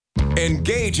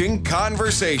Engaging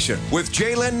conversation with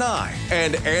Jaylen Nye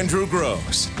and Andrew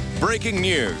Gross. Breaking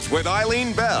news with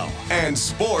Eileen Bell and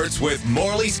sports with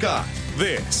Morley Scott.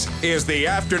 This is the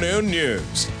Afternoon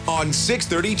News on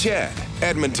 630 CHED,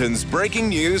 Edmonton's breaking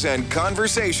news and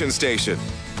conversation station.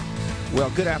 Well,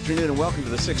 good afternoon and welcome to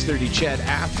the 630 CHED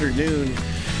Afternoon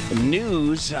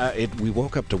News. We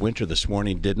woke up to winter this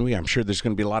morning, didn't we? I'm sure there's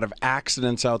going to be a lot of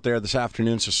accidents out there this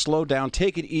afternoon, so slow down,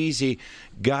 take it easy.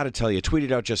 Got to tell you, I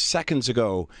tweeted out just seconds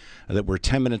ago that we're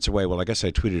 10 minutes away. Well, I guess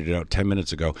I tweeted it out 10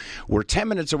 minutes ago. We're 10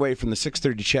 minutes away from the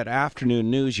 630 CHED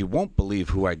Afternoon News. You won't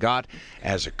believe who I got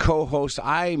as a co-host.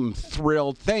 I'm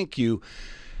thrilled. Thank you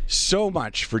so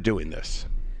much for doing this.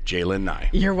 Jaylen Nye.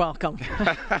 You're welcome.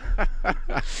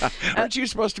 Aren't you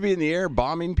supposed to be in the air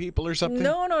bombing people or something?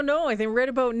 No. I think right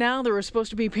about now there were supposed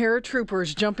to be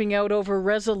paratroopers jumping out over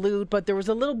Resolute, but there was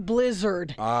a little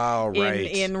blizzard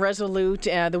in Resolute.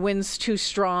 The wind's too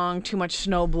strong, too much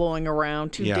snow blowing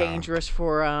around, too dangerous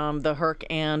for the Herc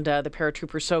and the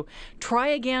paratroopers. So try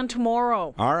again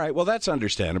tomorrow. All right. Well, that's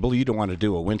understandable. You don't want to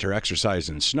do a winter exercise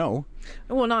in snow.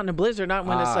 Well, not in a blizzard, not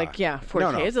when it's like, 40K.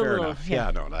 No, it's a fair little, enough. Yeah,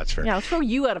 no, that's fair. Yeah, I'll throw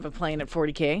you out of a plane at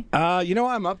 40K.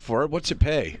 I'm up for it. What's it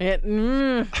pay?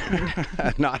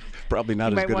 Probably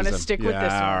not you as good as might want to stick with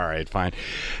this one. All right, fine.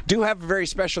 Do have a very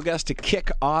special guest to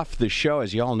kick off the show.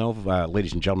 As you all know,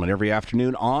 ladies and gentlemen, every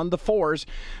afternoon on the Force.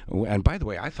 And by the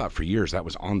way, I thought for years that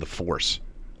was on the Force.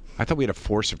 I thought we had a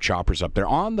force of choppers up there.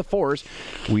 On the Force,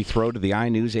 we throw to the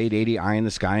iNews 880 Eye in the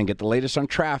Sky and get the latest on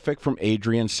traffic from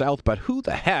Adrienne South. But who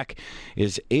the heck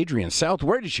is Adrienne South?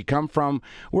 Where did she come from?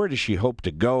 Where does she hope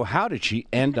to go? How did she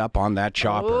end up on that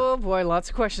chopper? Oh, boy, lots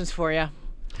of questions for you.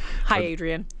 Hi,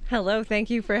 Adrienne. Hello, thank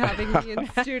you for having me in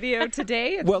studio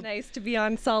today. It's nice to be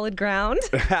on solid ground.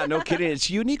 No kidding. It's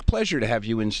a unique pleasure to have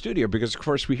you in studio because, of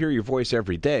course, we hear your voice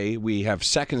every day. We have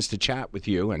seconds to chat with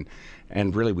you,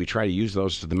 and really we try to use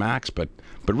those to the max. But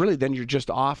really, then you're just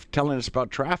off telling us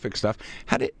about traffic stuff.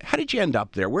 How did you end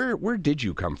up there? Where did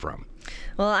you come from?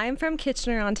 Well, I'm from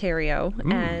Kitchener, Ontario,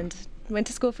 and went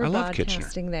to school for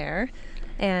broadcasting there.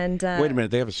 And wait a minute,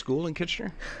 they have a school in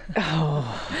Kitchener?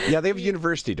 Oh. Yeah, they have a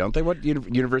university, don't they? What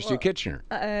University of Kitchener?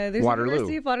 There's Waterloo.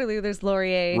 University of Waterloo, there's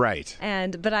Laurier. Right.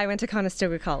 But I went to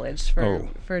Conestoga College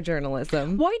for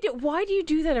journalism. Why do you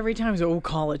do that every time?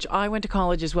 College. I went to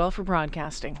college as well for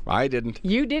broadcasting. I didn't.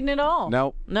 You didn't at all?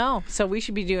 No. So we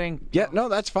should be doing... Yeah, no,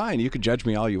 that's fine. You can judge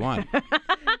me all you want.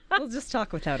 We'll just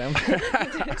talk without him.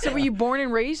 So were you born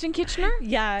and raised in Kitchener?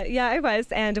 Yeah, I was.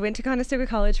 And I went to Conestoga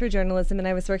College for journalism, and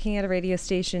I was working at a radio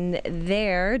station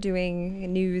there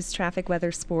doing news, traffic,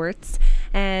 weather, sports,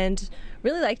 and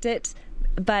really liked it.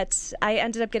 But I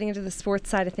ended up getting into the sports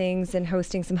side of things and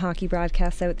hosting some hockey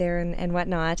broadcasts out there and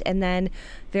whatnot. And then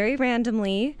very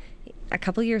randomly, a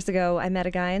couple years ago, I met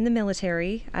a guy in the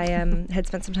military. I had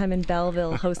spent some time in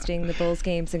Belleville hosting the Bulls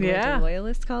games and going to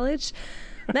Loyalist College.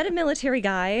 Met a military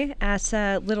guy at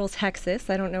Little, Texas.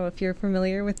 I don't know if you're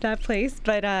familiar with that place,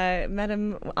 but met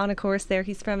him on a course there.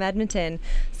 He's from Edmonton.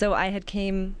 So I had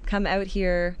come out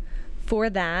here for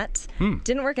that.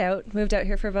 Didn't work out. Moved out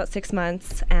here for about 6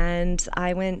 months, and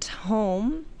I went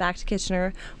home, back to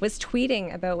Kitchener, was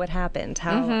tweeting about what happened,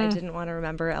 how I didn't want to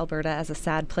remember Alberta as a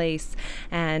sad place.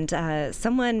 And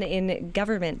someone in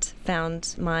government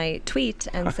found my tweet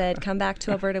and said, come back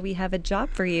to Alberta, we have a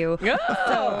job for you.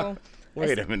 So...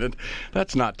 Wait a minute.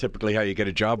 That's not typically how you get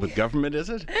a job with government, is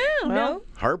it? No.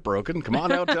 Heartbroken. Come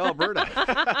on out to Alberta.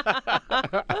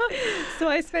 So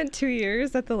I spent 2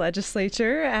 years at the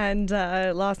legislature and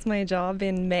lost my job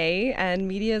in May. And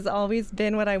media has always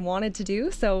been what I wanted to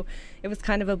do. So it was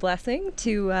kind of a blessing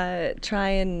to try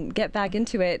and get back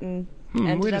into it and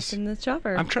ended up in this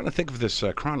chopper. I'm trying to think of this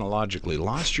chronologically.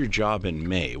 Lost your job in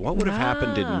May. What would have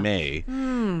happened in May?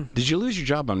 Did you lose your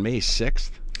job on May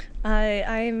 6th?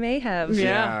 I may have.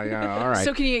 Yeah, all right.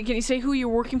 So can you say who you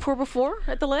were working for before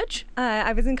at the Ledge?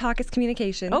 I was in Caucus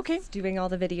Communications. Okay. Doing all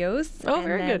the videos. Oh,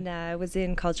 very good. And then I was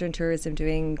in Culture and Tourism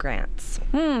doing grants.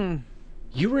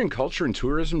 You were in Culture and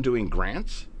Tourism doing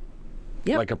grants?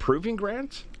 Yep. Like approving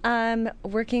grants? I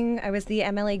was the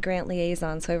MLA grant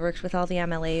liaison, so I worked with all the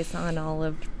MLAs on all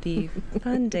of the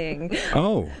funding.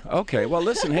 Oh, okay. Well,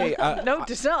 listen, hey. Note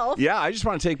to self. Yeah, I just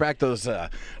want to take back those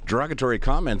derogatory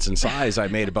comments and sighs I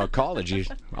made about college.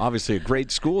 Obviously a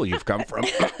great school you've come from.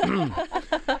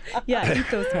 Yeah, eat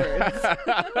those words.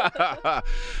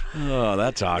 Oh,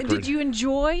 that's awkward. Did you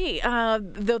enjoy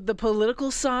the political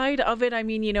side of it? I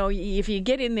mean, if you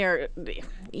get in there,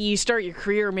 you start your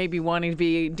career maybe wanting to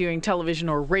be doing television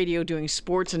or radio, doing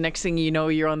sports, and next thing you know,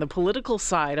 you're on the political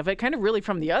side of it, kind of really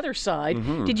from the other side.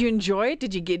 Mm-hmm. Did you enjoy it?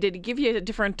 Did it give you a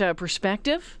different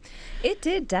perspective? It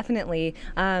did, definitely.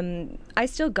 I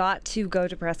still got to go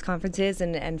to press conferences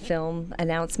and film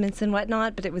announcements and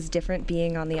whatnot, but it was different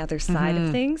being on the other side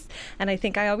of things. And I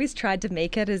think I always tried to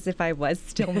make it as if I was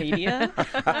still media.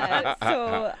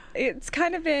 So it's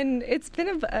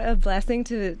been a blessing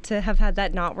to have had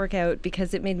that not work out,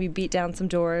 because it made me beat down some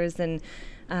doors. And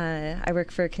I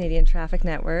work for Canadian Traffic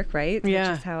Network, right? Yeah.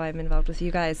 Which is how I'm involved with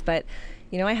you guys. But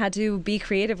I had to be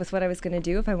creative with what I was going to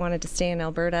do if I wanted to stay in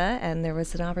Alberta, and there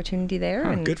was an opportunity there.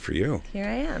 Oh, and good for you. Here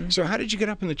I am. So how did you get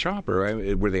up in the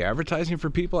chopper? Were they advertising for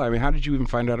people? I mean, how did you even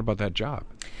find out about that job?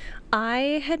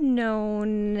 I had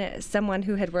known someone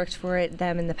who had worked for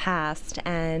them in the past,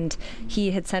 and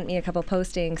he had sent me a couple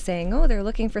postings saying, oh, they're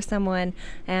looking for someone.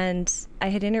 And I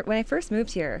had when I first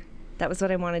moved here, that was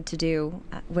what I wanted to do,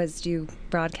 was do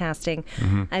broadcasting.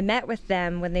 I met with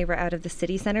them when they were out of the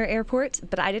city center airport,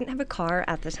 but I didn't have a car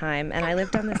at the time, and I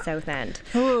lived on the south end.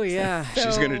 Oh, yeah.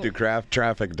 She's going to do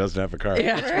traffic, doesn't have a car.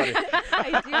 Yeah.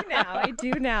 I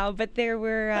do now. But they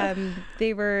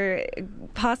were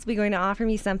possibly going to offer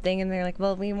me something, and they're like,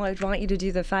 well, we want you to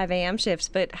do the 5 a.m.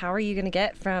 shift, but how are you going to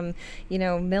get from,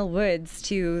 Mill Woods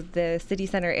to the city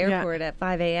center airport at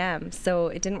 5 a.m.? So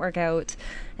it didn't work out.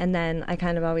 And then I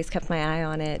kind of always kept my eye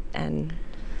on it, and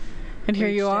here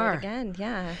you are again.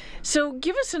 Yeah. So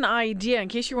give us an idea, in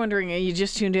case you're wondering, you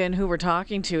just tuned in, who we're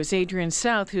talking to. It's Adrienne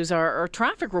South, who's our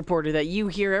traffic reporter that you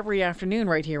hear every afternoon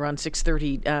right here on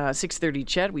 6:30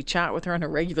 Ched. We chat with her on a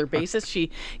regular basis.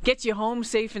 She gets you home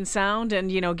safe and sound,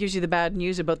 and gives you the bad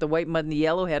news about the white mud and the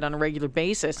yellowhead on a regular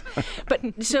basis.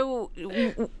 But so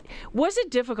was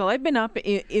it difficult? I've been up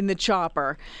in the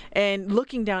chopper and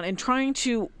looking down and trying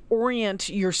to orient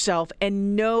yourself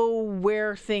and know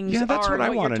where things are. Yeah, that's what I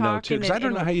want to know too, because I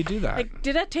don't know how you do that. Like,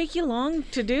 did that take you long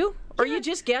to do, or are you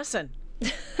just guessing?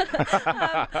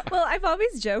 Well, I've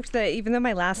always joked that even though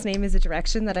my last name is a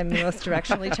direction, that I'm the most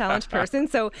directionally challenged person.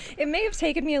 So it may have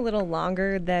taken me a little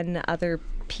longer than other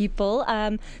people.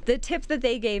 The tip that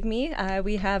they gave me, I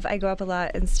go up a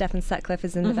lot, and Stefan Sutcliffe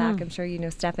is in the back. I'm sure you know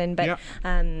Stefan, but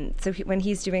so when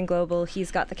he's doing global, he's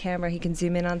got the camera, he can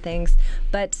zoom in on things.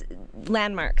 But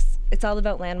landmarks, it's all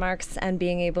about landmarks and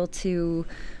being able to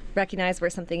recognize where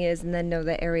something is and then know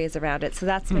the areas around it. So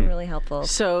that's been really helpful.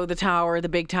 So the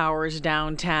big towers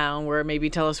downtown, where maybe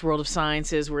TELUS World of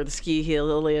Science is, where the ski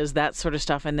hill is, that sort of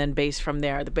stuff, and then base from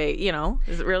there. The bay,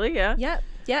 is it really? Yeah.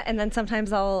 Yeah, and then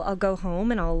sometimes I'll go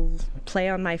home and I'll play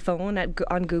on my phone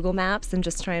on Google Maps and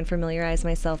just try and familiarize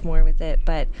myself more with it.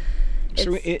 But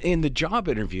so in the job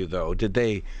interview, though, did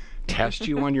they test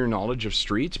you on your knowledge of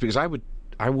streets? Because I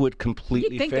would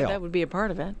completely You'd think fail. that would be a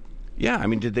part of it. Yeah, I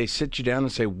mean, did they sit you down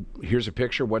and say, here's a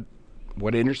picture, what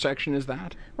intersection is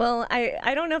that? Well,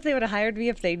 I don't know if they would have hired me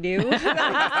if they knew.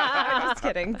 I'm just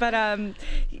kidding. But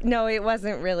no, it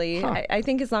wasn't really. I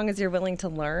think as long as you're willing to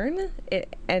learn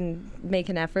and make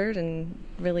an effort and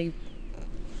really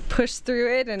push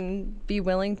through it and be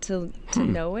willing to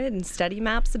know it and study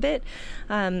maps a bit.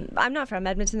 I'm not from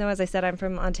Edmonton, though. As I said, I'm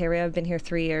from Ontario. I've been here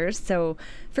 3 years. So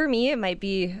for me, it might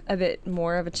be a bit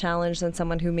more of a challenge than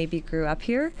someone who maybe grew up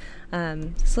here.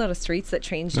 There's a lot of streets that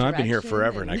change direction. I've been here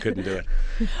forever and I couldn't do it.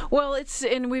 Well,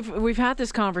 we've had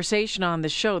this conversation on the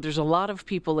show. There's a lot of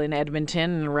people in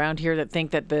Edmonton and around here that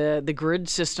think that the grid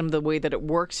system, the way that it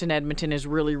works in Edmonton, is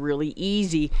really, really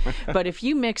easy. But if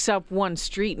you mix up one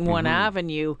street and one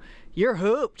avenue, you're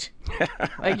hooped.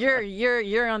 Like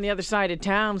you're on the other side of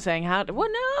town saying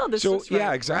this is right.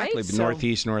 Yeah, exactly. Right?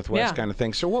 Northeast, northwest kind of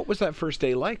thing. So what was that first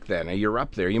day like then? You're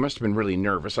up there. You must have been really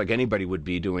nervous, like anybody would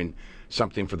be doing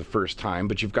something for the first time,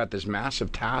 but you've got this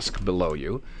massive task below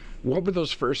you. What were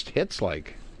those first hits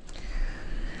like?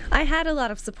 I had a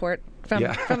lot of support from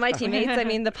my teammates. I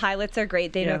mean, the pilots are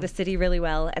great. They know the city really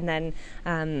well. And then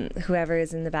whoever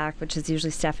is in the back, which is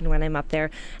usually Stefan when I'm up there,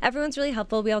 everyone's really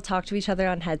helpful. We all talk to each other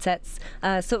on headsets.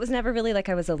 So it was never really like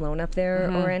I was alone up there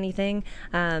or anything.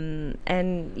 And,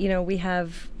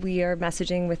 we are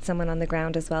messaging with someone on the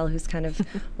ground as well who's kind of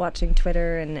watching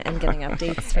Twitter and getting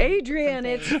updates. Adrienne,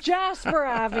 it's Jasper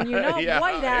Avenue, not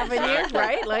White Avenue,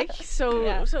 right? Like,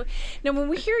 so now when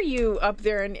we hear you up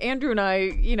there, and Andrew and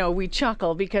I, we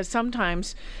chuckle because sometimes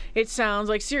it sounds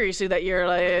like seriously that you're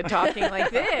like talking like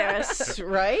this,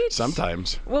 right?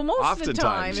 Sometimes. Well, most of the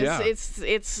time, yeah.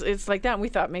 it's like that. And we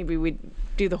thought maybe we'd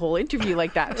do the whole interview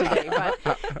like that today,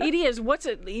 but it is. What's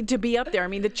it to be up there? I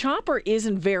mean, the chopper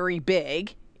isn't very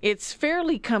big. It's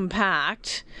fairly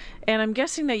compact, and I'm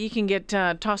guessing that you can get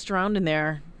tossed around in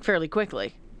there fairly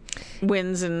quickly.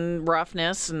 Winds and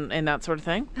roughness and that sort of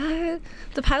thing.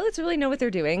 The pilots really know what they're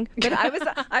doing, but I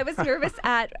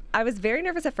was very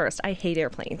nervous at first. I hate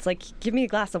airplanes. Like, give me a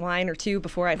glass of wine or two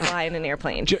before I fly in an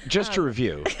airplane. Just to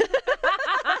review.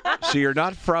 So you're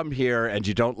not from here and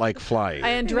you don't like flying. I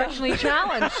am directionally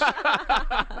challenged.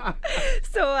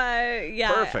 So,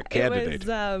 yeah. Perfect candidate.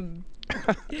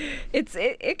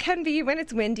 It can be when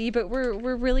it's windy, but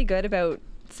we're really good about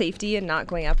safety and not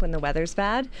going up when the weather's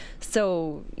bad.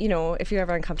 So, if you're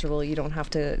ever uncomfortable, you don't have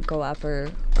to go up or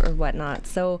whatnot.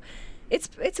 So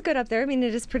it's good up there. I mean,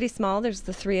 it is pretty small. There's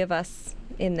the three of us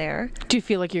in there. Do you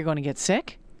feel like you're going to get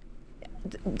sick?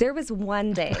 There was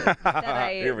one day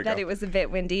that it was a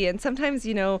bit windy, and sometimes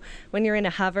when you're in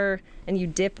a hover and you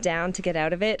dip down to get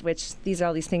out of it, which these are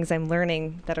all these things I'm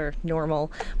learning that are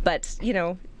normal, but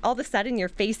all of a sudden you're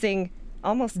facing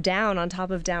almost down on top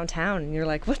of downtown, and you're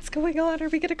like, what's going on? Are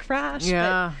we gonna crash?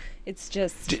 Yeah. But it's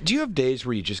just. Do you have days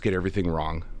where you just get everything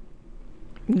wrong?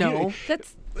 No.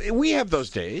 We have those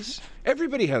days.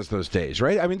 Everybody has those days,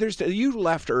 right? I mean, you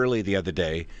left early the other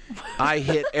day. I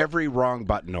hit every wrong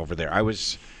button over there. And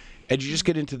you just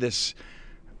get into this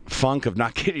funk of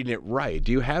not getting it right.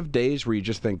 Do you have days where you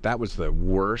just think that was the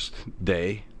worst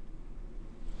day?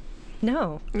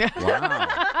 No. Wow.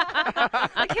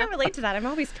 I can't relate to that. I'm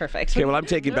always perfect. Okay, well, I'm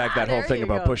taking back that whole thing you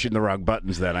about go. pushing the wrong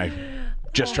buttons then. I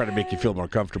just try to make you feel more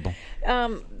comfortable.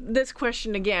 This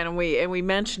question again, and we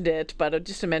mentioned it, but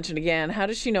just to mention again, how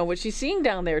does she know what she's seeing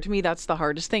down there? To me, that's the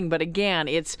hardest thing. But again,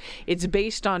 it's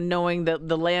based on knowing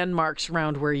the landmarks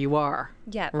around where you are.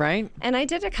 Yeah. Right? And I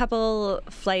did a couple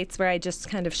flights where I just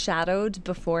kind of shadowed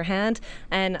beforehand.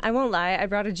 And I won't lie, I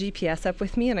brought a GPS up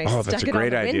with me and I stuck it on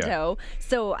the window.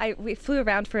 So we flew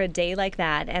around for a day like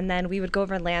that. And then we would go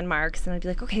over landmarks and I'd be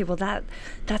like, okay, well,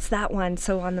 that's that one.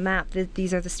 So on the map,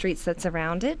 these are the streets that's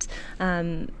around it.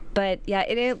 But yeah,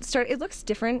 it looks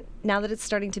different now that it's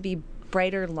starting to be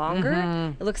brighter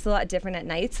longer. It looks a lot different at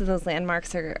night, so those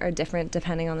landmarks are different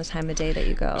depending on the time of day that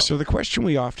you go. So the question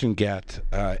we often get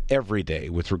every day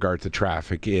with regard to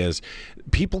traffic is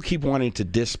people keep wanting to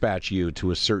dispatch you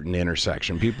to a certain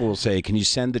intersection. People will say, can you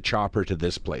send the chopper to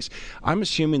this place? I'm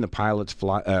assuming the pilots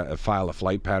file a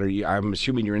flight pattern. I'm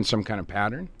assuming you're in some kind of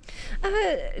pattern?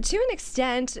 To an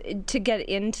extent, to get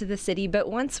into the city, but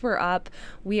once we're up,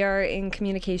 we are in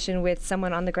communication with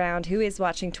someone on the ground who is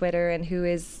watching Twitter and who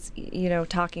is,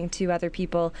 talking to other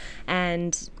people.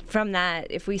 And from that,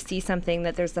 if we see something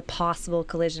that there's a possible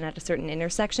collision at a certain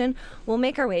intersection, we'll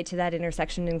make our way to that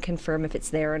intersection and confirm if it's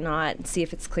there or not, and see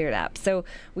if it's cleared up. So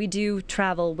we do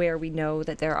travel where we know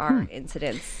that there are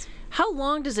incidents. How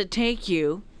long does it take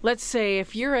you? Let's say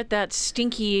if you're at that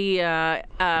stinky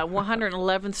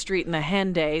 111th Street in the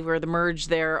Henday, where the merge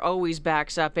there always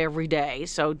backs up every day,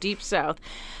 so deep south,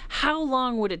 how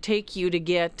long would it take you to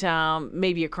get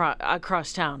maybe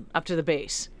across town up to the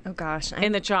base? Oh gosh.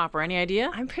 In the chopper, any idea?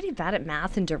 I'm pretty bad at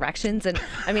math and directions, and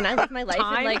I mean, I live my life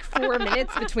in like 4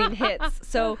 minutes between hits.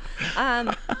 So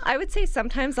I would say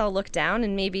sometimes I'll look down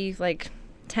and maybe like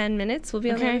 10 minutes we'll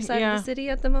be on the other side of the city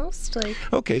at the most.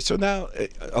 Okay, so now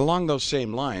along those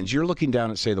same lines, you're looking down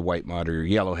at, say, the White Mud or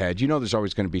Yellowhead. You know there's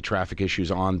always going to be traffic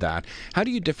issues on that. How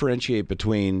do you differentiate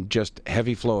between just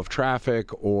heavy flow of traffic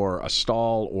or a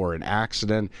stall or an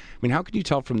accident? I mean, how can you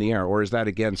tell from the air? Or is that,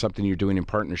 again, something you're doing in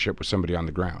partnership with somebody on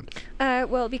the ground?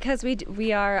 Well, because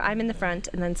I'm in the front,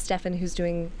 and then Stefan, who's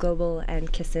doing Global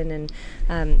and Kissin,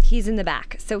 and he's in the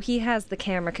back. So he has the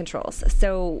camera controls.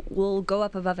 So we'll go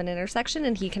up above an intersection,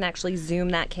 and he can actually zoom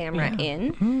that camera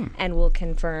in, and we'll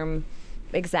confirm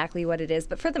exactly what it is.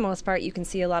 But for the most part, you can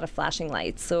see a lot of flashing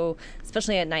lights. So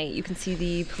especially at night, you can see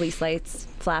the police lights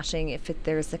flashing if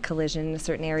there's a collision in a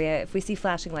certain area. If we see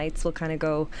flashing lights, we'll kind of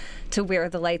go to where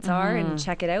the lights are and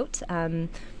check it out.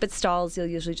 But stalls, you'll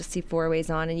usually just see four-ways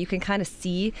on, and you can kind of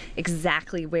see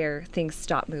exactly where things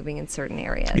stop moving in certain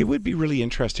areas. It would be really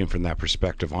interesting from that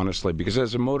perspective, honestly, because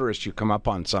as a motorist, you come up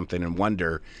on something and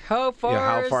wonder, how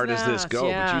far does this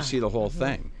go? But you see the whole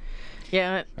thing.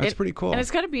 Yeah, that's pretty cool. And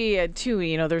it's got to be, too,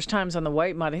 there's times on the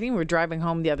White Mud. I think we were driving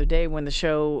home the other day when the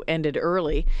show ended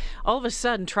early. All of a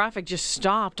sudden, traffic just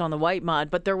stopped on the White Mud,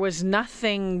 but there was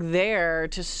nothing there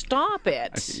to stop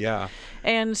it. Yeah.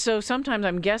 And so sometimes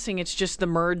I'm guessing it's just the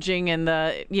merging and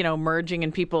merging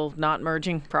and people not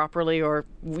merging properly or,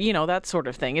 that sort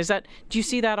of thing. Do you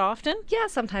see that often? Yeah,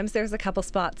 sometimes there's a couple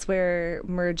spots where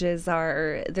there's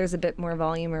a bit more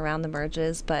volume around the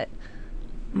merges, but...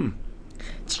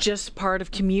 It's just part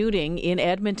of commuting in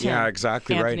Edmonton. Yeah,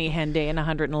 exactly Anthony right. Henday and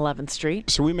 111th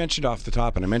Street. So we mentioned off the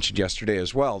top, and I mentioned yesterday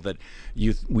as well, that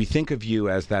we think of you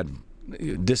as that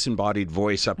disembodied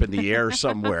voice up in the air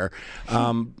somewhere.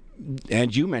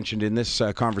 And you mentioned in this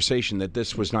conversation that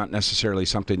this was not necessarily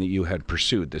something that you had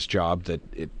pursued, this job, that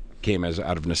it came as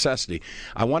out of necessity.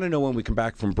 I want to know when we come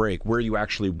back from break where you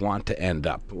actually want to end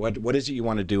up. What is it you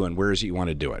want to do and where is it you want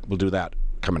to do it? We'll do that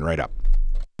coming right up.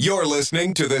 You're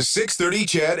listening to the 630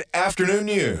 CHED Afternoon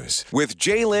News with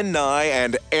Jaylen Nye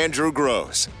and Andrew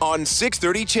Gross on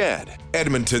 630 CHED,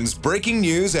 Edmonton's breaking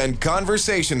news and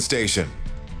conversation station.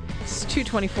 It's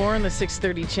 2:24 in the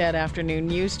 6:30 CHED Afternoon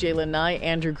News. Jaylen Nye,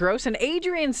 Andrew Gross, and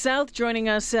Adrienne South joining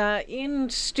us in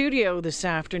studio this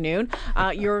afternoon.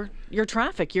 Your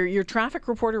traffic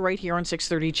reporter right here on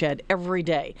 6:30 CHED every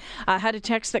day. Had a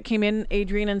text that came in,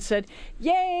 Adrienne, and said,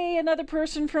 "Yay, another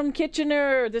person from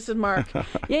Kitchener." This is Mark.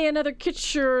 "Yay, another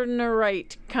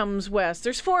Kitchenerite comes west."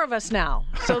 There's 4 of us now,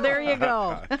 so there you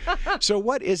go. So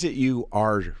what is it you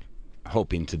are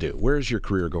hoping to do? Where's your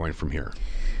career going from here?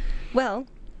 Well,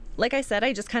 like I said,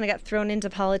 I just kind of got thrown into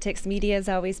politics. Media has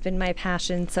always been my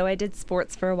passion, so I did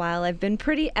sports for a while. I've been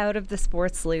pretty out of the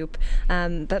sports loop,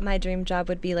 but my dream job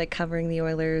would be like covering the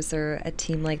Oilers or a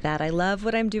team like that. I love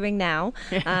what I'm doing now.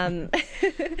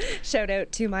 Shout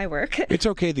out to my work. It's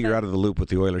okay that you're out of the loop with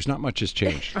the Oilers. Not much has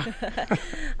changed.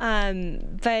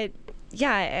 But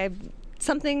yeah,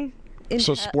 something in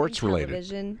sports related.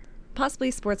 Television,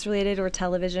 possibly sports related or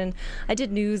television. I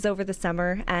did news over the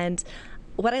summer, and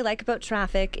what I like about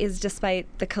traffic is, despite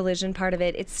the collision part of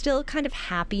it, it's still kind of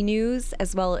happy news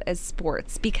as well as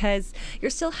sports, because you're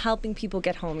still helping people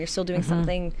get home. You're still doing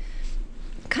something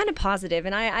kind of positive.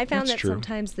 And I found That's that true.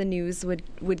 Sometimes the news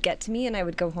would get to me, and I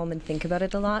would go home and think about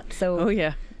it a lot. So Oh,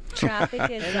 yeah. traffic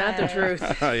is Isn't that the truth?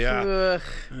 Yeah.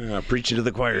 Ugh. Preaching to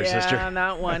the choir, Yeah, sister. on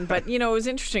that one. But, it was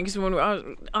interesting because when we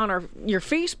were on your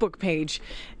Facebook page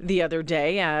the other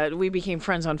day, we became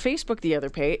friends on Facebook the other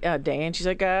day, and she's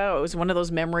like, oh, it was one of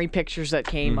those memory pictures that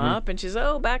came up, and she's,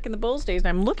 oh, back in the Bulls days. And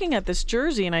I'm looking at this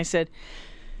jersey, and I said,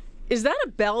 is that a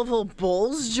Belleville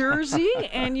Bulls jersey?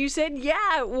 And you said,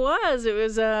 yeah, it was. It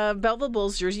was a Belleville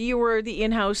Bulls jersey. You were the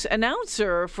in-house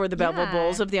announcer for the Belleville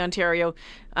Bulls of the Ontario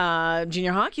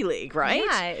Junior Hockey League, right?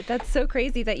 Yeah, that's so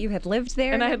crazy that you had lived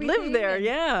there. And I had everything. lived there, And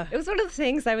yeah. It was one of the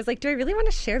things I was like, do I really want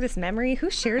to share this memory? Who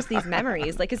shares these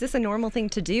memories? Like, is this a normal thing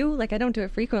to do? Like, I don't do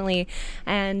it frequently.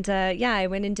 And I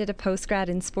went and did a postgrad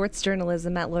in sports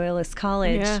journalism at Loyalist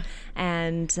College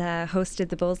and hosted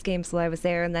the Bulls games while I was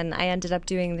there. And then I ended up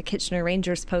doing the Kitchener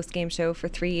Rangers post-game show for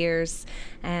 3 years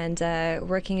and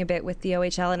working a bit with the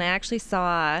OHL. And I actually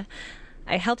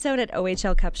I helped out at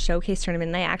OHL Cup Showcase Tournament,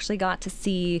 and I actually got to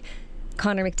see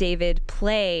Connor McDavid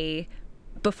play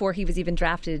before he was even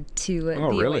drafted to the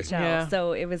really? OHL. Yeah.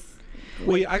 So it was...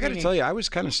 Well, I got to tell you, I was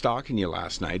kind of stalking you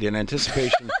last night in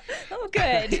anticipation. Oh,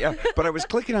 good. Yeah, but I was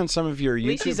clicking on some of your YouTube videos. At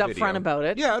least he's upfront about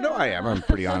it. Yeah, no, I am. I'm a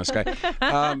pretty honest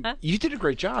guy. You did a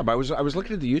great job. I was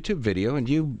looking at the YouTube video, and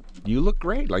you look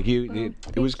great. Like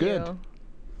it was good. You.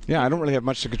 Yeah, I don't really have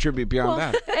much to contribute beyond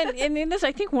that. And in this,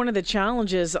 I think one of the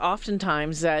challenges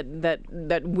oftentimes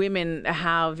that women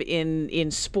have in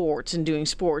sports and doing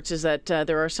sports is that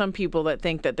there are some people that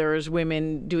think that there is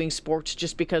women doing sports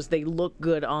just because they look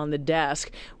good on the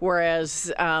desk,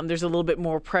 whereas there's a little bit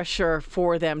more pressure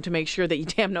for them to make sure that you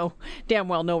damn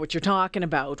well know what you're talking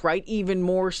about, right? Even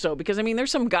more so, because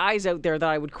there's some guys out there that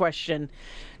I would question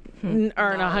aren't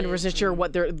 100% sure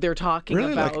what they're talking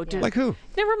Really? about. Like who?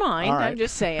 Never mind. All right. I'm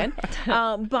just saying.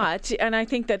 And I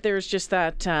think that there's just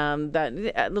that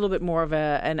a little bit more of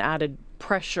an added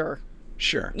pressure,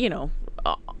 Sure.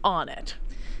 on it,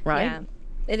 right? Yeah.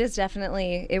 It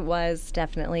was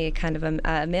definitely kind of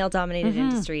a male-dominated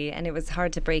industry, and it was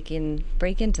hard to break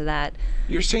into that.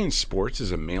 You're saying sports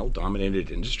is a male-dominated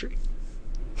industry?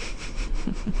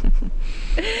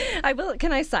 I will.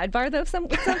 Can I sidebar though?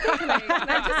 Something? Can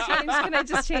I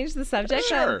just change the subject?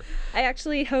 Sure. I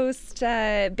actually host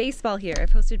baseball here.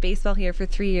 I've hosted baseball here for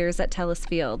 3 years at Telus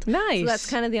Field. Nice. So that's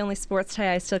kind of the only sports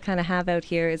tie I still kind of have out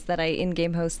here is that I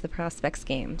in-game host the Prospects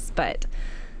games. But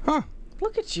Huh.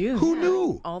 Look at you. Who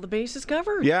knew? All the bases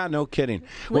covered. Yeah, no kidding.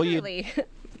 literally.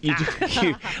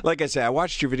 Like I said, I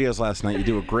watched your videos last night. You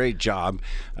do a great job.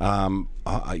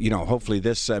 Hopefully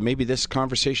maybe this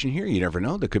conversation here, you never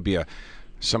know. There could be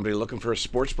somebody looking for a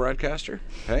sports broadcaster.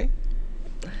 Hey?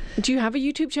 Do you have a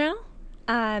YouTube channel?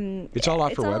 It's all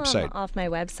off your website. Off my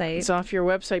website. It's off your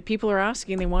website. People are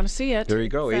asking. They want to see it. There you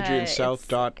go, It's,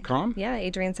 adriansouth.com. Yeah,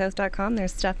 adriansouth.com.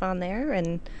 There's stuff on there.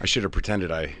 And I should have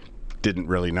pretended I didn't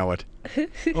really know it.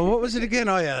 Oh, what was it again?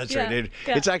 Oh, yeah, that's right.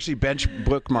 It's actually bench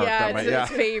bookmarked on my...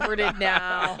 It's favorited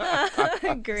now.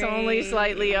 Great. It's only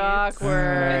slightly awkward.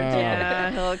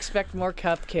 Yeah, I'll expect more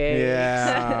cupcakes.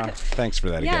 Yeah. Thanks for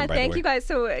that again, by the way. Thank you guys.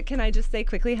 So can I just say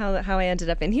quickly how I ended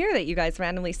up in here, that you guys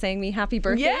randomly sang me happy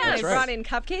birthday? Yes. And I That's brought in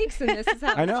cupcakes, and this is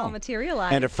how it all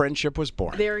materialized. And a friendship was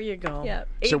born. There you go. Yep.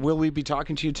 So will we be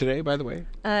talking to you today, by the way?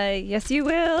 Yes, you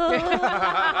will.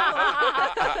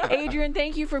 Adrienne,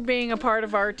 thank you for being a part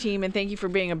of our team, and thank you for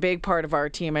being a big part of our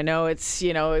team. I know it's,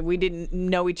 we didn't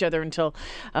know each other until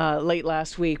late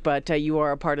last week, but you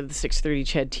are a part of the 6:30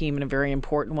 CHED team, and a very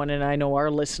important one, and I know our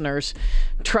listeners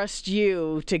trust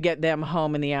you to get them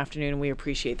home in the afternoon, and we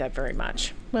appreciate that very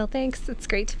much. Well, thanks. It's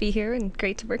great to be here and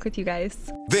great to work with you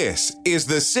guys. This is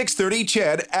the 6:30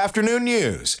 CHED Afternoon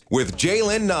News with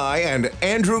Jaylen Nye and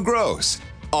Andrew Gross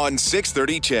on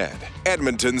 6:30 CHED,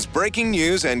 Edmonton's breaking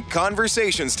news and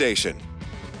conversation station.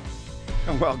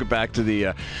 Welcome back to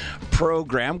the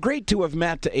program. Great to have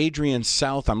met Adrienne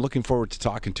South. I'm looking forward to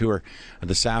talking to her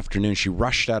this afternoon. She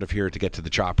rushed out of here to get to the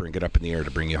chopper and get up in the air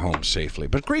to bring you home safely.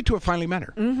 But great to have finally met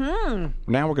her.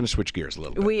 Mm-hmm. Now we're going to switch gears a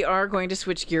little bit. We are going to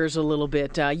switch gears a little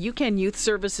bit. Youcan Youth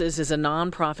Services is a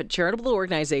nonprofit charitable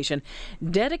organization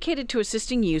dedicated to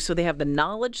assisting youth so they have the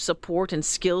knowledge, support, and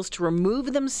skills to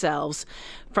remove themselves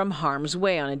from harm's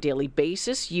way on a daily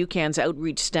basis. Youcan's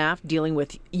outreach staff dealing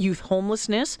with youth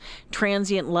homelessness,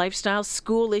 transient lifestyles,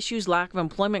 school issues, lack of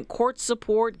employment, court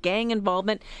support, gang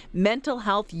involvement, mental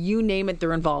health, you name it,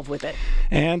 they're involved with it.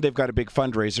 And they've got a big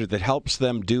fundraiser that helps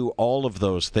them do all of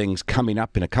those things coming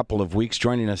up in a couple of weeks.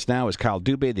 Joining us now is Kyle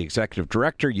Dube, the Executive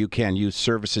Director, Youcan Youth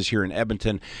Services here in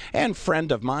Edmonton, and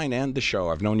friend of mine and the show.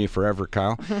 I've known you forever,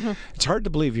 Kyle. It's hard to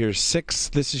believe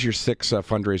this is your sixth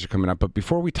fundraiser coming up, but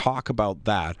before we talk about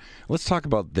that, let's talk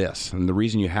about this and the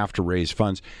reason you have to raise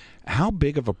funds. How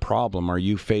big of a problem are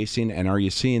you facing, and are you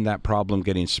seeing that problem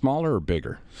getting smaller or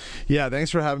bigger? Yeah,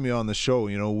 thanks for having me on the show.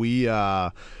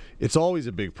 It's always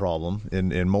a big problem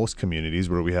in most communities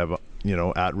where we have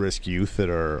at-risk youth that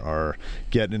are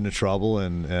getting into trouble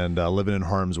and living in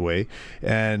harm's way.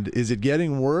 And is it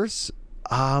getting worse?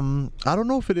 I don't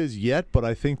know if it is yet, but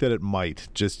I think that it might.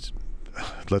 Just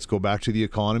let's go back to the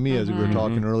economy, as we were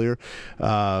talking earlier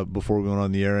before going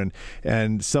on the air,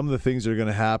 and some of the things that are going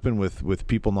to happen with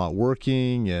people not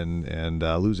working and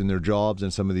losing their jobs,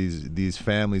 and some of these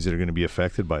families that are going to be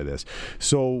affected by this.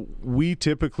 So we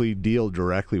typically deal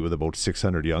directly with about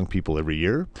 600 young people every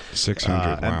year.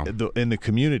 600, wow. And in the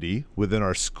community, within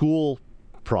our school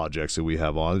projects that we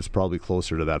have on, it's probably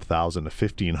closer to that 1,000 to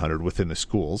 1,500 within the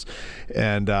schools,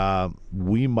 and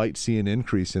we might see an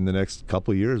increase in the next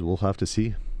couple of years. We'll have to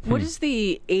see. What is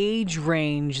the age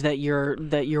range that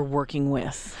you're working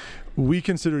with? We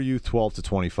consider youth 12 to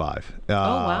 25. Oh,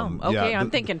 wow. Okay, I'm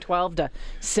thinking 12 to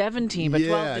 17, but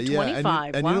 12 to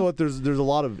 25. And wow. you know what? There's a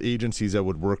lot of agencies that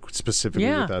would work specifically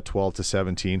with that 12 to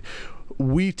 17.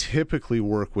 We typically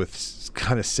work with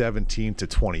kind of 17 to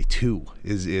 22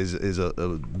 is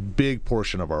a big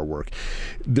portion of our work.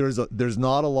 There's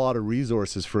not a lot of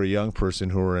resources for a young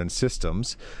person who are in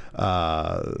systems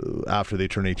after they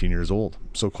turn 18 years old.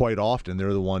 So quite often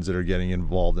they're the ones that are getting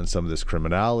involved in some of this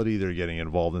criminality. They're getting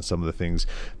involved in some of the things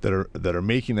that are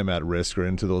making them at risk or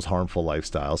into those harmful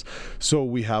lifestyles. So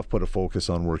we have put a focus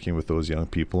on working with those young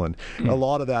people, and a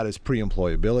lot of that is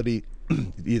pre-employability.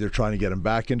 Either trying to get them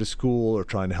back into school or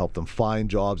trying to help them find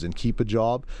jobs and keep a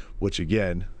job, which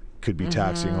again could be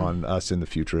taxing on us in the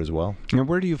future as well. And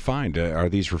where do you find, are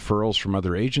these referrals from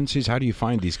other agencies? How do you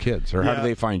find these kids? Or how do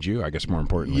they find you, I guess, more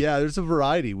importantly? Yeah, there's a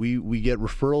variety. We get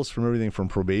referrals from everything from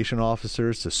probation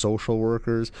officers to social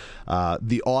workers,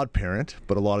 the odd parent,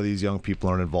 but a lot of these young people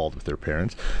aren't involved with their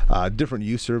parents, different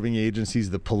youth serving agencies,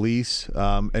 the police,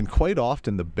 and quite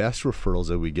often the best referrals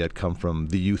that we get come from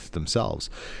the youth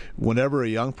themselves. Whenever a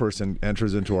young person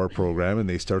enters into our program and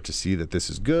they start to see that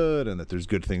this is good and that there's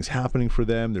good things happening for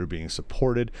them, they're being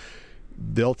supported,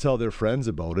 they'll tell their friends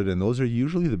about it, and those are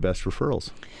usually the best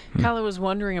referrals. Kyle, I was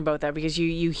wondering about that because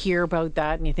you hear about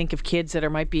that and you think of kids that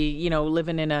might be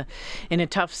living in a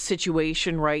tough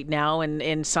situation right now,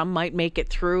 and some might make it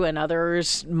through and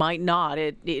others might not.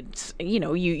 It's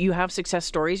you have success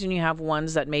stories and you have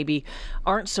ones that maybe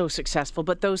aren't so successful,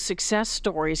 but those success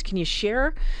stories, can you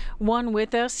share one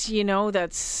with us?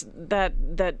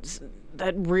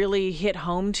 That really hit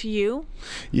home to you?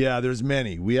 Yeah, there's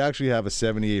many. We actually have a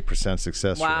 78%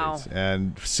 success rate.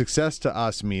 And success to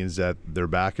us means that they're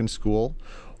back in school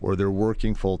or they're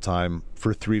working full-time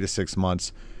for 3 to 6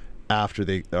 months after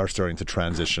they are starting to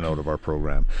transition out of our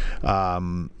program.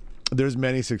 There's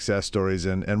many success stories,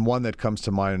 and one that comes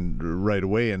to mind right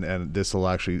away, and this will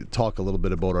actually talk a little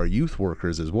bit about our youth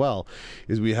workers as well,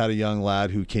 is we had a young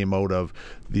lad who came out of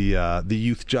the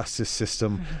youth justice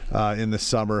system in the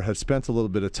summer, had spent a little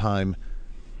bit of time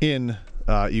in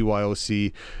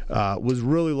EYOC, was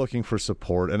really looking for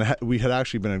support, and we had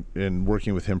actually been in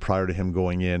working with him prior to him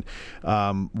going in.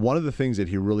 One of the things that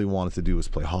he really wanted to do was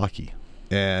play hockey,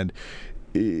 and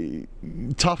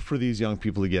tough for these young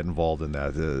people to get involved in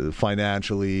that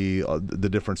financially, the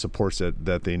different supports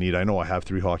that they need. I know I have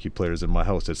 3 hockey players in my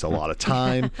house. It's a lot of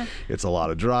time, it's a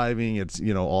lot of driving, it's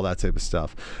all that type of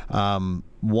stuff.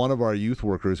 One of our youth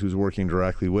workers who's working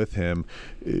directly with him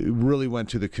really went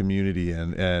to the community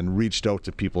and reached out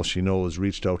to people she knows,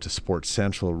 reached out to Sports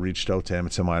Central, reached out to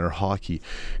Edmonton Minor Hockey,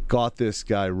 got this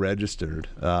guy registered,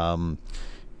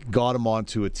 got him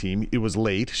onto a team. It was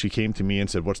late. She came to me and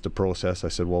said, "What's the process?" I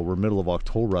said, "Well, we're middle of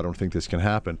October. I don't think this can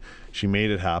happen." She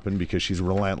made it happen because she's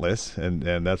relentless, and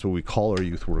that's what we call our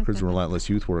youth workers, relentless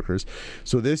youth workers.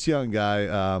 So this young guy,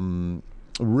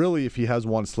 really, if he has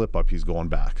one slip up, he's going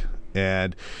back.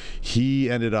 And he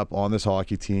ended up on this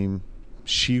hockey team.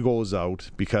 She goes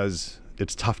out because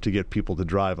it's tough to get people to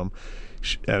drive him.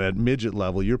 And at midget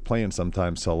level, you're playing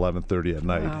sometimes till 11:30 at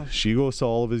night. Wow. She goes to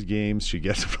all of his games. She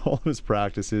gets to all of his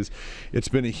practices. It's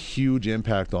been a huge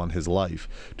impact on his life,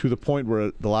 to the point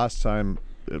where the last time,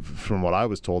 from what I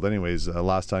was told anyways,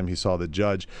 last time he saw the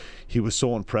judge, he was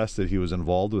so impressed that he was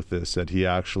involved with this that he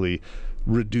actually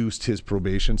reduced his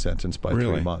probation sentence by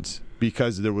 3 months.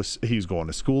 Because he's going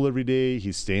to school every day,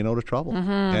 he's staying out of trouble.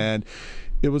 And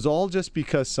it was all just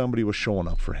because somebody was showing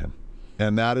up for him.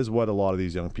 And that is what a lot of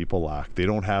these young people lack. They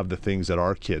don't have the things that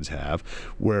our kids have,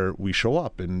 where we show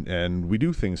up and we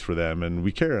do things for them and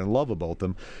we care and love about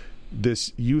them.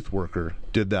 This youth worker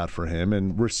did that for him,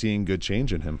 and we're seeing good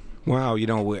change in him. Wow,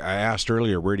 I asked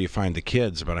earlier, where do you find the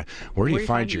kids? But where do you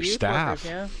find your staff?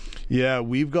 Yeah,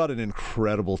 we've got an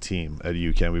incredible team at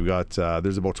Youcan. We've got,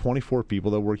 there's about 24 people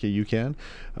that work at Youcan.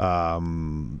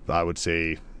 I would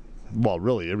say, well,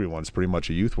 really, everyone's pretty much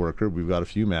a youth worker. We've got a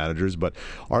few managers, but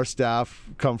our staff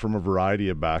come from a variety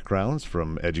of backgrounds,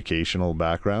 from educational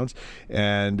backgrounds,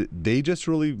 and they just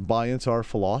really buy into our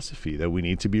philosophy that we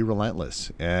need to be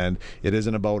relentless. And it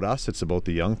isn't about us, it's about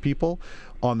the young people.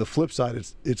 On the flip side,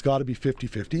 it's got to be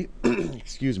 50-50.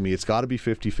 Excuse me, it's got to be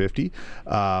 50-50.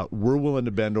 We're willing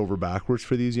to bend over backwards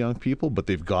for these young people, but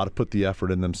they've got to put the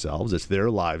effort in themselves. It's their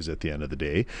lives at the end of the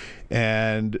day.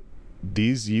 And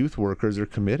these youth workers are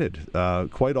committed.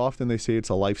 Quite often they say it's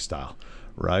a lifestyle,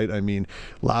 right? I mean,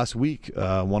 last week,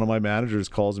 one of my managers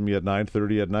calls me at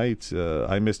 9:30 at night.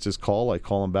 I missed his call. I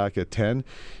call him back at 10.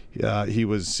 He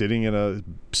was sitting in a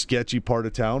sketchy part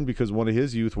of town because one of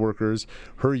his youth workers,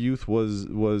 her youth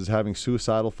was having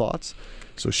suicidal thoughts.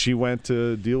 So she went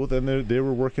to deal with them. They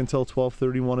were working until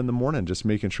 12:31 in the morning, just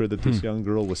making sure that this young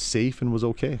girl was safe and was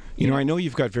okay. I know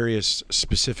you've got various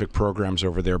specific programs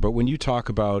over there, but when you talk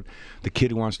about the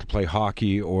kid who wants to play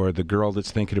hockey or the girl that's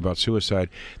thinking about suicide,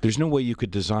 there's no way you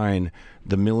could design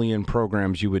the million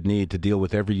programs you would need to deal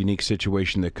with every unique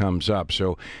situation that comes up.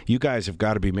 So you guys have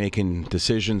got to be making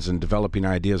decisions and developing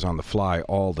ideas on the fly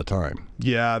all the time.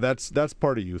 Yeah, that's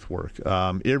part of youth work.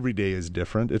 Every day is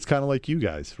different. It's kind of like you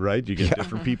guys, right? You get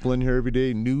different people in here every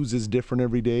day. News is different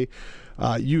every day.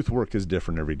 Youth work is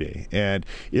different every day. And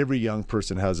every young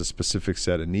person has a specific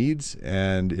set of needs,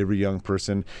 and every young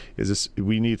person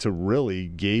we need to really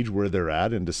gauge where they're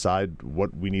at and decide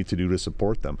what we need to do to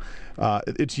support them.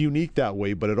 It's unique that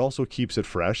way, but it also keeps it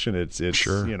fresh, and it's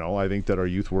sure. I think that our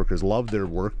youth workers love their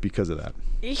work because of that.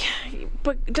 Yeah,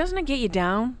 but doesn't it get you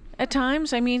down at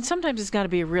times? I mean, sometimes it's got to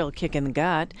be a real kick in the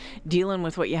gut, dealing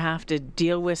with what you have to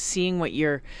deal with, seeing what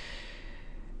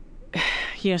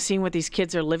seeing what these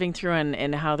kids are living through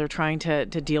and how they're trying to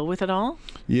deal with it all.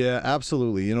 Yeah,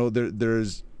 absolutely. I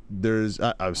was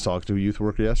talking to a youth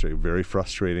worker yesterday. Very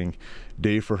frustrating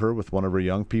day for her with one of her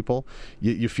young people.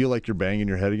 You feel like you're banging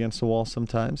your head against the wall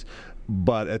sometimes,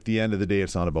 but at the end of the day,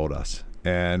 it's not about us.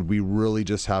 And we really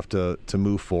just have to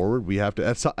move forward. We have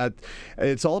to.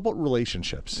 It's all about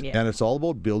relationships, and it's all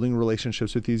about building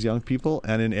relationships with these young people.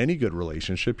 And in any good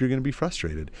relationship, you're going to be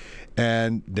frustrated,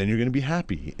 and then you're going to be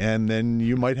happy, and then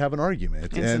you might have an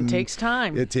argument. And it takes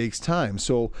time. It takes time.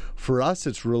 So for us,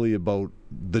 it's really about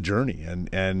the journey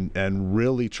and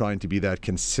really trying to be that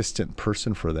consistent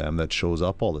person for them that shows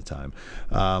up all the time.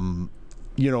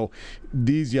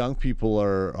 These young people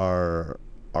are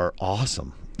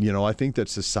awesome. I think that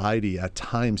society at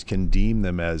times can deem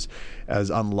them as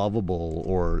unlovable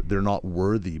or they're not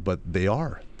worthy, but they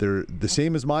are. They're the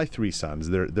same as my 3 sons.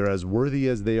 They're as worthy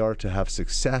as they are to have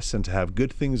success and to have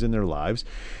good things in their lives.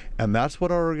 And that's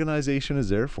what our organization is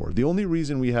there for. The only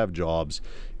reason we have jobs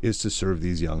is to serve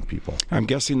these young people. I'm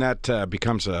guessing that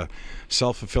becomes a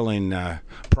self-fulfilling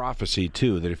prophecy,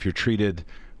 too, that if you're treated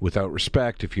without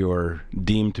respect, if you're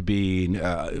deemed to be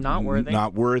not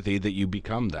worthy, that you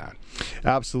become that.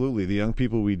 Absolutely. The young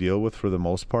people we deal with, for the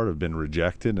most part, have been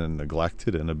rejected and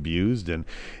neglected and abused, and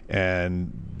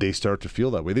they start to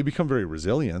feel that way. They become very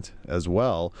resilient as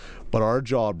well, but our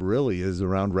job really is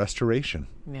around restoration.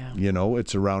 Yeah. You know,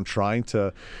 it's around trying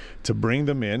to bring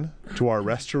them in to our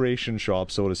restoration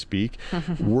shop, so to speak,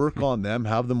 work on them,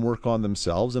 have them work on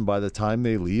themselves, and by the time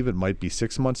they leave, it might be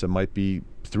 6 months, it might be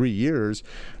 3 years,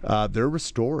 they're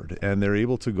restored and they're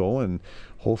able to go and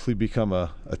hopefully become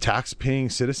a tax-paying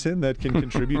citizen that can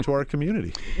contribute to our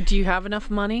community. Do you have enough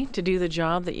money to do the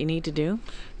job that you need to do?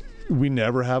 We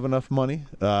never have enough money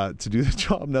to do the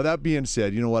job. Now, that being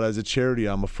said, you know what, as a charity,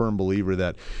 I'm a firm believer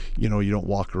that, you know, you don't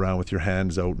walk around with your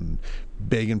hands out and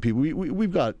begging people.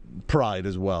 We've got pride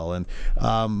as well,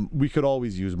 and we could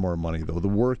always use more money, though. The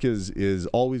work is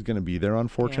always going to be there,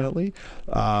 unfortunately.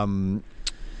 Yeah.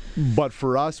 But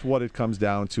for us, what it comes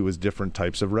down to is different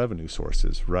types of revenue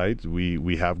sources, right?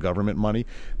 We have government money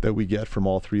that we get from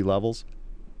all three levels.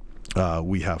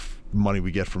 We have money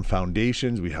we get from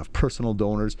foundations, we have personal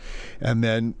donors, and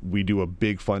then we do a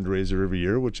big fundraiser every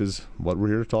year, which is what we're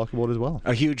here to talk about as well.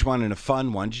 A huge one and a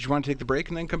fun one. Did you want to take the break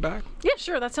and then come back? Yeah,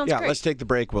 sure. That sounds great. Yeah, let's take the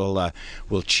break. We'll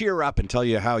cheer up and tell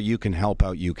you how you can help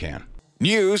out Youcan.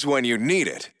 News when you need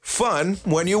it. Fun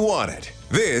when you want it.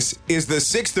 This is the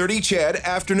 6:30 CHED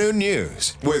Afternoon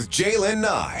News with Jaylen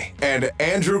Nye and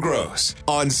Andrew Gross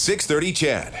on 6:30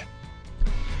 CHED.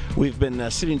 We've been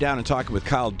sitting down and talking with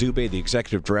Kyle Dube, the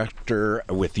Executive Director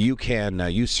with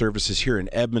Youcan Youth Services here in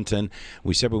Edmonton.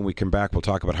 We said when we come back, we'll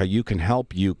talk about how you can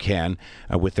help Youcan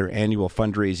with their annual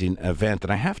fundraising event.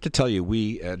 And I have to tell you,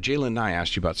 Jaylen and I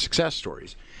asked you about success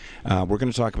stories. We're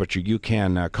going to talk about your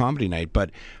Youcan comedy night,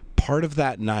 but part of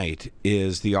that night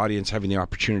is the audience having the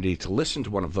opportunity to listen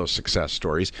to one of those success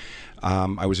stories.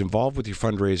 I was involved with your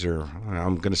fundraiser,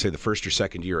 I'm going to say the first or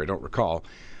second year, I don't recall.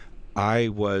 I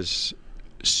was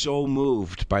so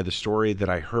moved by the story that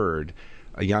I heard,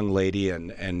 a young lady,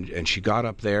 and she got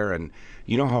up there, and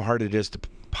you know how hard it is to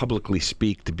publicly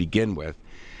speak to begin with.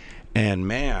 And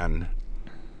man,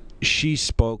 she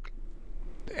spoke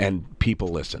and people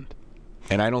listened.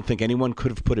 And I don't think anyone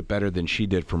could have put it better than she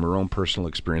did from her own personal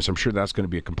experience. I'm sure that's going to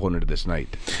be a component of this night.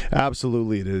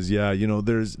 Absolutely it is, yeah. You know,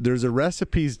 there's a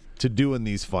recipe to doing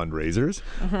these fundraisers.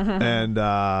 And,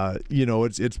 you know,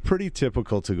 it's pretty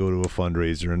typical to go to a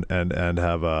fundraiser and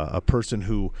have a person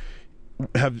who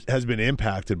has been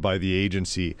impacted by the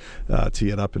agency to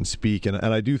get up and speak. And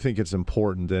I do think it's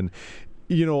important. And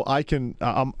you know,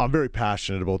 I'm very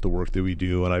passionate about the work that we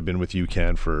do, and I've been with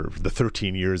Youcan for the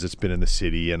 13 years it's been in the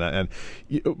city,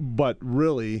 but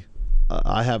really,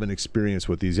 I haven't experienced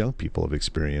what these young people have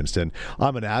experienced, and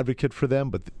I'm an advocate for them,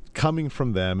 but coming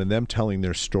from them and them telling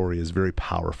their story is very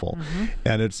powerful,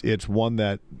 and it's one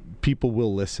that people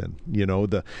will listen. You know,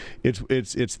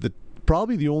 it's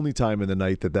probably the only time in the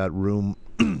night that room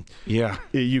yeah,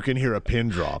 you can hear a pin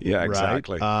drop. Yeah, right?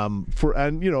 exactly.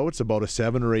 And you know, it's about a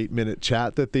 7 or 8 minute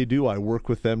chat that they do. I work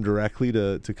with them directly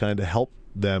to kind of help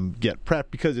them get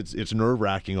prepped because it's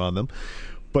nerve-wracking on them.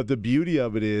 But the beauty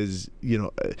of it is, you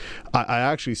know, I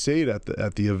actually say it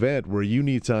at the event where you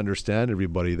need to understand,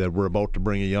 everybody, that we're about to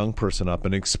bring a young person up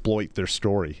and exploit their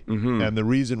story. And the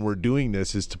reason we're doing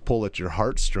this is to pull at your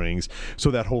heartstrings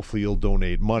so that hopefully you'll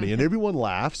donate money. And everyone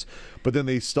laughs, but then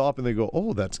they stop and they go,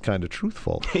 oh, that's kind of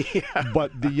truthful.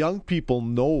 But the young people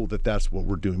know that that's what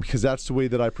we're doing because that's the way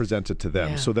that I present it to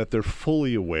them, so that they're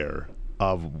fully aware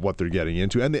of what they're getting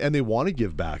into, and they want to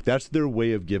give back. That's their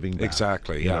way of giving back.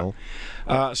 Exactly, yeah. You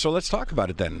know? So let's talk about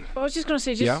it then. Well, I was just going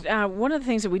to say, one of the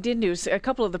things that we did do is a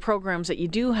couple of the programs that you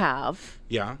do have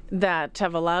that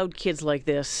have allowed kids like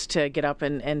this to get up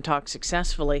and talk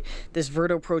successfully. This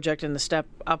Verto project and the Step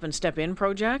Up and Step In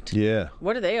project. Yeah.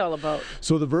 What are they all about?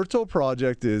 So the Verto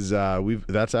project is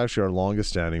that's actually our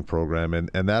longest standing program, and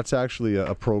that's actually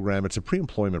a program. It's a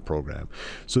pre-employment program.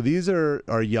 So these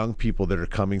are young people that are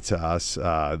coming to us.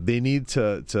 They need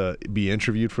to be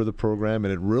interviewed for the program,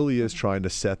 and it really is trying to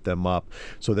set them up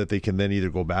so that they can then either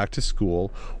go back to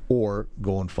school or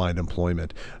go and find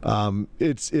employment.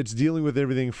 It's dealing with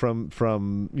everything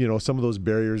from you know, some of those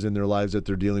barriers in their lives that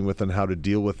they're dealing with and how to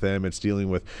deal with them. It's dealing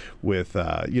with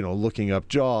you know, looking up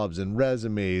jobs and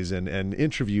resumes and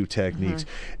interview techniques.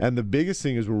 And the biggest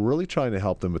thing is we're really trying to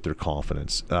help them with their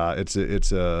confidence. It's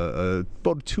about a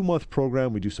 2-month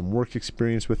program. We do some work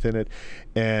experience within it,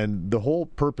 and the whole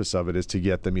purpose of it is to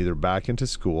get them either back into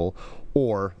school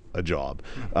or a job.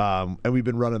 And we've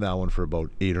been running that one for about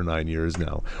 8 or 9 years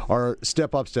now. Our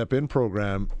Step Up, Step In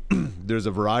program, there's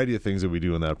a variety of things that we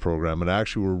do in that program, and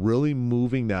actually we're really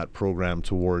moving that program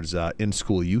towards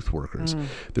in-school youth workers.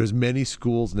 There's many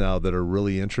schools now that are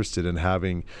really interested in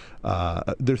having,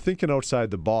 they're thinking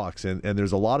outside the box, and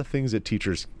there's a lot of things that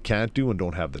teachers can't do and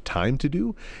don't have the time to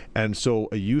do, and so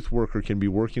a youth worker can be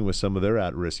working with some of their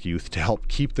at-risk youth to help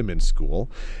keep them in school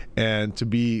and to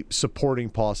be supporting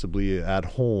possibly at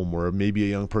home, or maybe a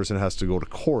young person has to go to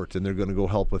court and they're going to go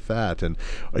help with that, and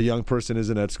a young person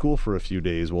isn't at school for a few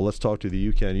days. Well, let's talk to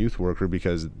the Youcan youth worker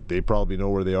because they probably know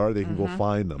where they are. They can go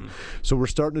find them. So we're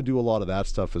starting to do a lot of that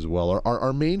stuff as well.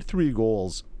 Our main 3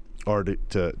 goals are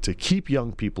to keep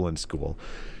young people in school,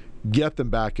 get them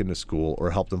back into school,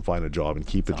 or help them find a job and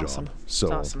keep a job.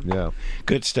 So, yeah.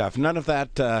 Good stuff. None of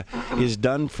that is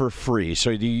done for free.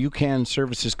 So the Youcan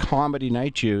Services Comedy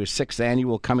Night, 6th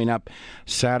annual, coming up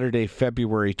Saturday,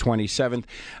 February 27th.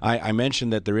 I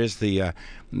mentioned that there is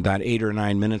that 8 or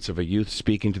 9 minutes of a youth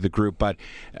speaking to the group, but,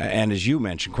 and as you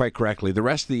mentioned quite correctly, the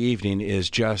rest of the evening is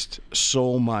just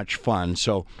so much fun.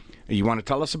 So you want to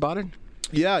tell us about it?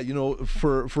 Yeah,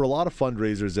 for a lot of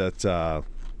fundraisers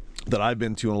that I've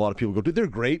been to and a lot of people go to, they're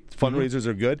great. Fundraisers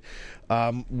are good.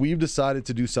 We've decided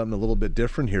to do something a little bit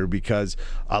different here because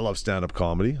I love stand-up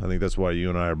comedy. I think that's why you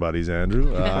and I are buddies,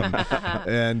 Andrew.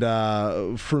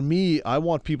 And for me, I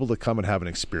want people to come and have an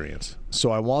experience. So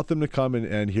I want them to come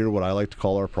and hear what I like to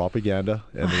call our propaganda.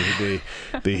 And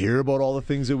they hear about all the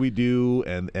things that we do,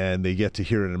 and they get to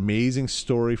hear an amazing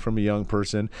story from a young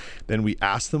person. Then we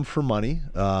ask them for money,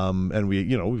 and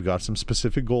we've got some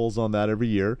specific goals on that every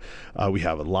year. We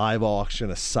have a live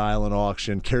auction, a silent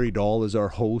auction. Carrie Dahl is our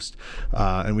host.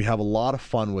 And we have a lot of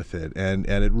fun with it, and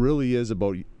it really is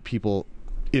about people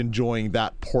enjoying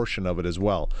that portion of it as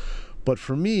well. But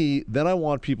for me, then I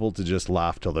want people to just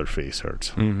laugh till their face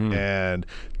hurts. And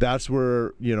that's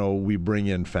where, we bring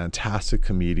in fantastic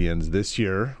comedians this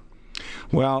year.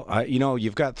 Well,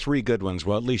 you've got 3 good ones.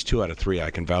 Well, at least 2 out of 3 I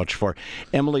can vouch for.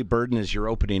 Emily Burden is your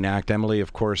opening act. Emily,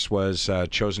 of course, was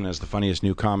chosen as the funniest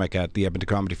new comic at the Edmonton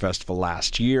Comedy Festival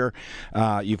last year.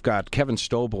 You've got Kevin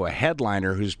Stobo, a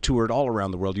headliner who's toured all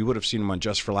around the world. You would have seen him on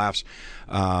Just for Laughs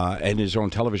and his own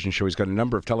television show. He's got a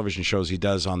number of television shows he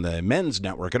does on the Men's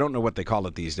Network. I don't know what they call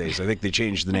it these days. I think they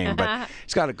changed the name. But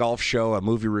he's got a golf show, a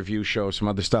movie review show, some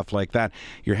other stuff like that.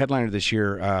 Your headliner this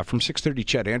year from 6:30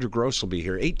 CHED, Andrew Gross will be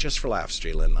here. 8 Just for Laughs,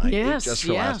 Jalen and I. Yes, Just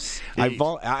for Laughs.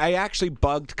 I actually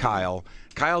bugged Kyle.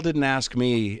 Kyle didn't ask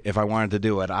me if I wanted to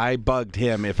do it. I bugged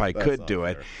him if I could do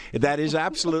it. That is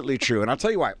absolutely true. And I'll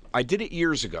tell you why. I did it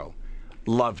years ago.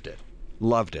 Loved it.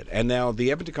 And now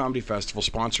the Edmonton Comedy Festival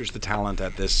sponsors the talent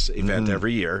at this event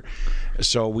every year.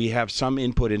 So we have some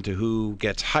input into who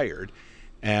gets hired.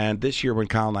 And this year when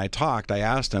Kyle and I talked, I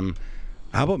asked him,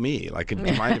 how about me? Can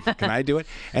I do it?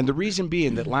 And the reason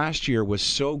being that last year was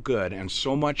so good and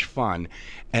so much fun,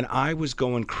 and I was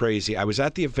going crazy. I was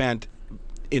at the event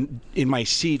in my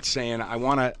seat saying, I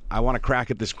want to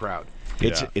crack at this crowd.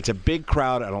 It's a big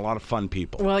crowd and a lot of fun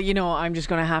people. Well, I'm just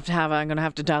going to have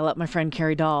to dial up my friend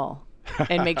Carrie Dahl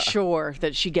and make sure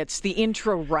that she gets the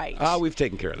intro right. We've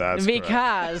taken care of that.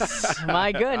 Because,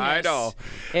 my goodness. I know.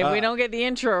 If we don't get the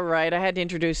intro right, I had to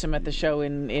introduce him at the show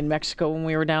in Mexico when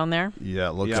we were down there. Yeah,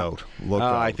 look out. Look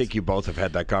out. I think you both have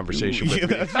had that conversation with me.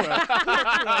 That's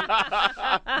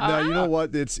right. Now, you know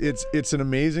what? It's an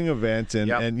amazing event,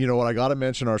 and you know what? I got to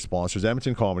mention our sponsors,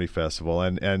 Edmonton Comedy Festival,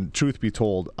 and truth be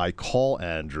told, I call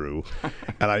Andrew,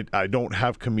 and I don't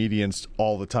have comedians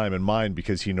all the time in mind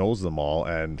because he knows them all,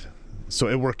 and so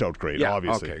it worked out great,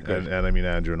 obviously. Okay, good. And I mean,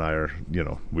 Andrew and I are,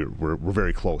 we're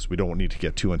very close. We don't need to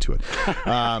get too into it.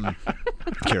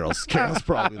 Carol's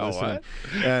probably listening.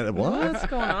 What? And what's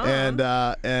going on?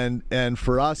 And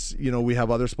for us, we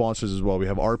have other sponsors as well. We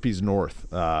have Arpy's North.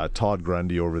 Todd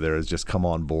Grundy over there has just come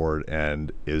on board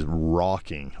and is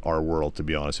rocking our world, to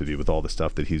be honest with you, with all the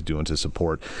stuff that he's doing to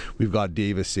support. We've got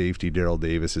Davis Safety. Daryl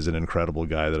Davis is an incredible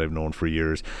guy that I've known for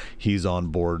years. He's on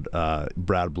board.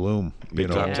 Brad Bloom,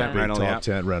 Top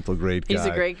tent rental, great guy. He's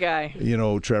a great guy.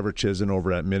 Trevor Chisen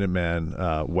over at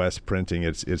Minuteman West Printing.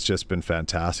 It's just been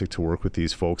fantastic to work with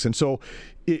these folks, and so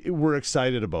we're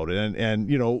excited about it.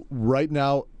 And right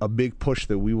now, a big push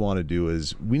that we want to do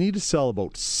is we need to sell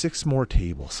about 6 more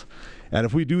tables. And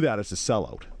if we do that, it's a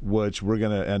sellout, which we're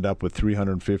going to end up with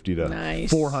 350 to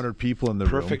 400 people in the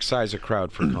room. Perfect size of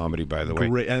crowd for comedy, by the way.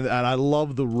 Great. And I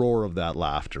love the roar of that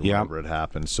laughter whenever it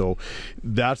happens. So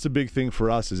that's a big thing for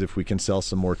us, is if we can sell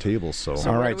some more tables. So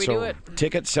all right, so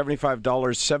tickets $75,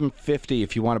 $750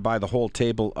 if you want to buy the whole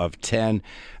table of 10.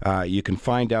 You can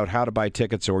find out how to buy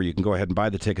tickets, or you can go ahead and buy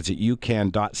the tickets at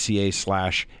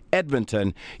youcan.ca/edc.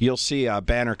 Edmonton. You'll see a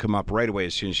banner come up right away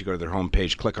as soon as you go to their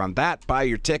homepage. Click on that, buy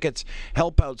your tickets,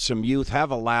 help out some youth,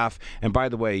 have a laugh. And by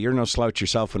the way, you're no slouch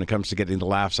yourself when it comes to getting the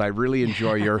laughs. I really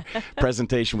enjoy your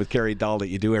presentation with Carrie Dahl that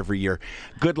you do every year.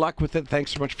 Good luck with it.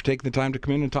 Thanks so much for taking the time to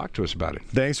come in and talk to us about it.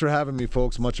 Thanks for having me,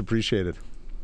 folks. Much appreciated.